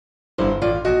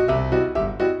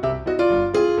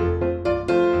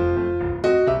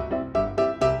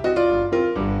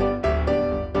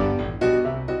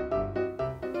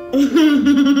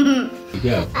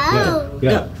Go. Oh.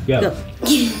 Go. Go.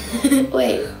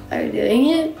 Wait, are you doing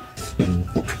it?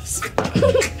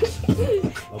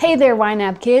 Hey there,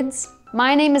 YNAB Kids.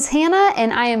 My name is Hannah,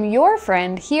 and I am your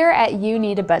friend here at You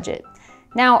Need a Budget.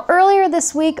 Now, earlier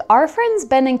this week, our friends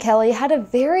Ben and Kelly had a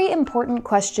very important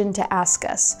question to ask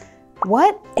us.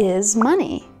 What is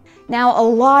money? Now, a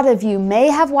lot of you may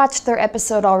have watched their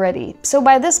episode already, so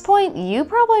by this point, you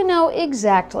probably know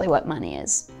exactly what money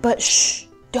is. But shh,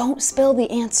 don't spill the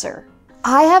answer.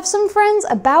 I have some friends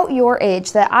about your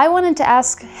age that I wanted to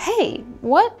ask, hey,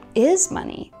 what is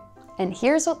money? And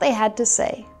here's what they had to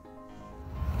say.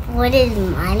 What is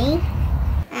money?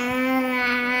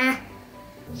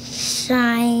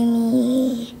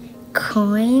 Shiny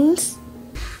coins.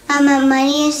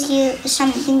 Money is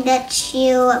something that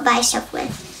you buy stuff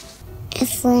with.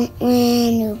 It's when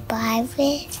you buy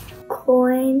with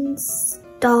coins,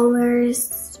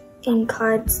 dollars, and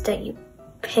cards that you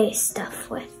pay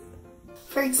stuff with.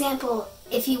 For example,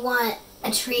 if you want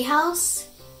a tree house,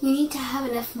 you need to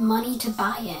have enough money to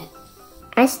buy it.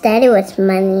 I study with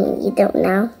money, you don't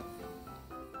know?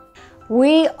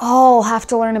 We all have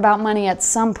to learn about money at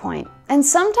some point. And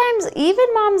sometimes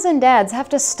even moms and dads have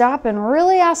to stop and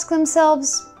really ask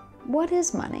themselves, what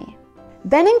is money?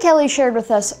 Ben and Kelly shared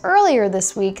with us earlier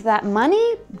this week that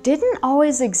money didn't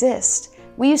always exist.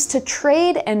 We used to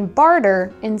trade and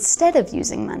barter instead of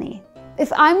using money.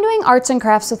 If I'm doing arts and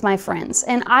crafts with my friends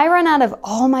and I run out of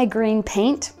all my green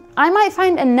paint, I might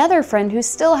find another friend who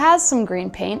still has some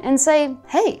green paint and say,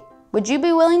 hey, would you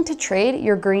be willing to trade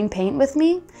your green paint with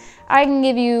me? I can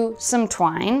give you some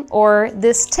twine or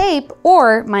this tape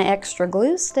or my extra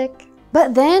glue stick.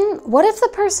 But then, what if the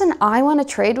person I want to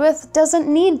trade with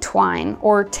doesn't need twine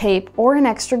or tape or an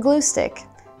extra glue stick?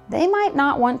 They might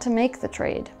not want to make the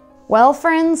trade. Well,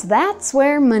 friends, that's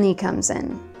where money comes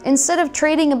in. Instead of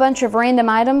trading a bunch of random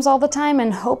items all the time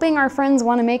and hoping our friends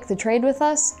want to make the trade with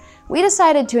us, we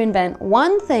decided to invent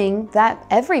one thing that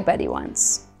everybody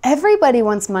wants. Everybody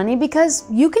wants money because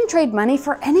you can trade money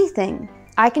for anything.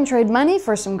 I can trade money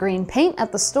for some green paint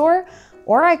at the store,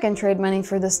 or I can trade money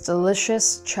for this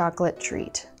delicious chocolate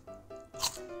treat.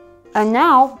 And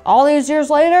now, all these years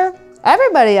later,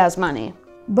 everybody has money.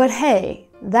 But hey,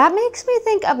 that makes me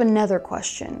think of another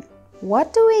question.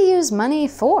 What do we use money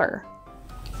for?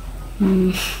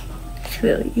 It's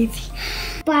really easy.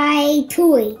 Buy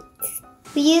toys.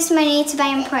 We use money to buy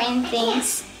important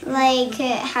things, like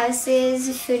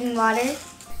houses, food, and water.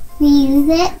 We use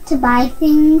it to buy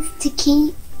things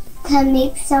to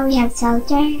make so we have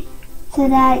shelter, so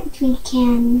that we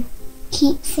can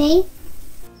keep safe.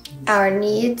 Our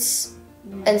needs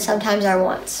and sometimes our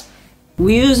wants.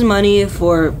 We use money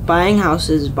for buying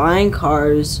houses, buying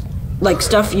cars, like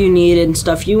stuff you need and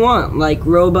stuff you want, like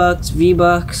Robux,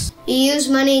 V-Bucks. You use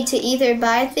money to either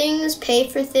buy things, pay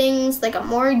for things, like a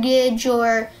mortgage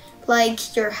or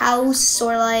like your house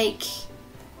or like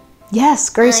Yes,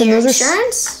 Grayson, your those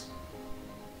insurance.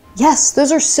 Yes,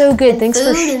 those are so good. Thanks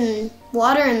Food for and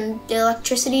water and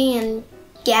electricity and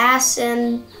gas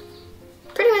and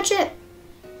pretty much it.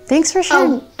 Thanks for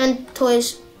sharing. Oh, and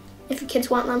toys if your kids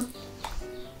want them,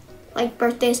 like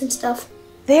birthdays and stuff.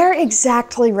 They're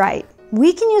exactly right.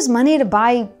 We can use money to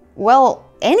buy, well,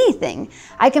 anything.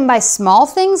 I can buy small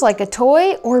things like a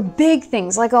toy or big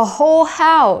things like a whole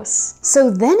house.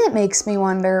 So then it makes me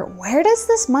wonder, where does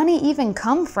this money even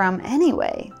come from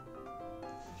anyway?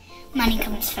 Money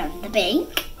comes from the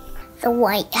bank, the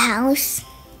White House.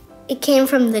 It came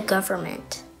from the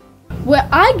government. Where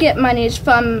I get money is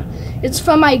from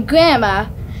my grandma.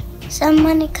 Some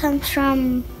money comes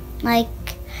from, like,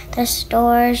 the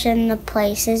stores and the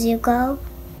places you go.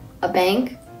 A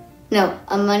bank? No,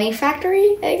 a money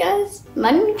factory, I guess.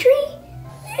 Money tree?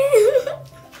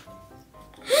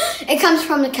 It comes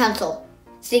from the council.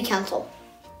 City council,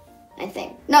 I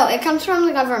think. No, it comes from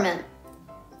the government.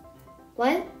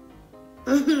 What?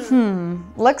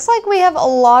 Looks like we have a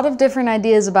lot of different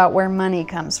ideas about where money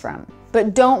comes from.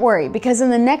 But don't worry, because in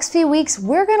the next few weeks,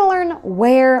 we're gonna learn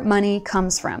where money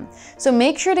comes from. So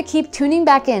make sure to keep tuning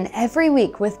back in every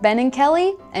week with Ben and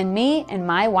Kelly and me and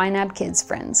my YNAB Kids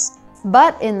friends.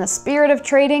 But in the spirit of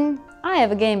trading, I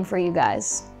have a game for you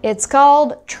guys. It's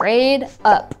called Trade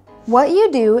Up. What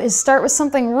you do is start with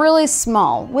something really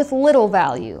small with little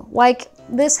value, like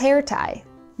this hair tie.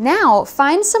 Now,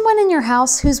 find someone in your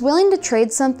house who's willing to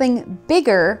trade something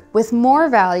bigger with more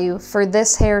value for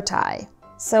this hair tie.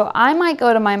 So I might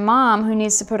go to my mom who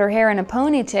needs to put her hair in a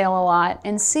ponytail a lot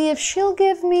and see if she'll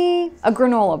give me a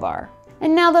granola bar.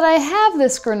 And now that I have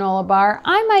this granola bar,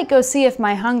 I might go see if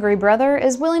my hungry brother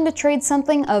is willing to trade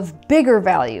something of bigger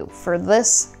value for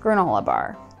this granola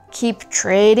bar. Keep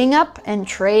trading up and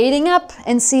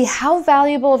see how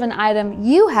valuable of an item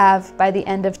you have by the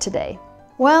end of today.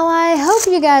 Well, I hope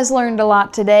you guys learned a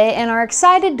lot today and are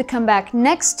excited to come back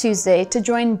next Tuesday to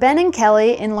join Ben and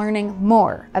Kelly in learning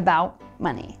more about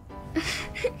money.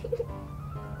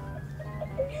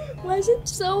 Why is it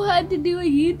so hard to do a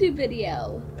YouTube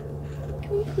video?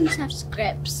 Can we please have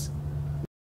scripts?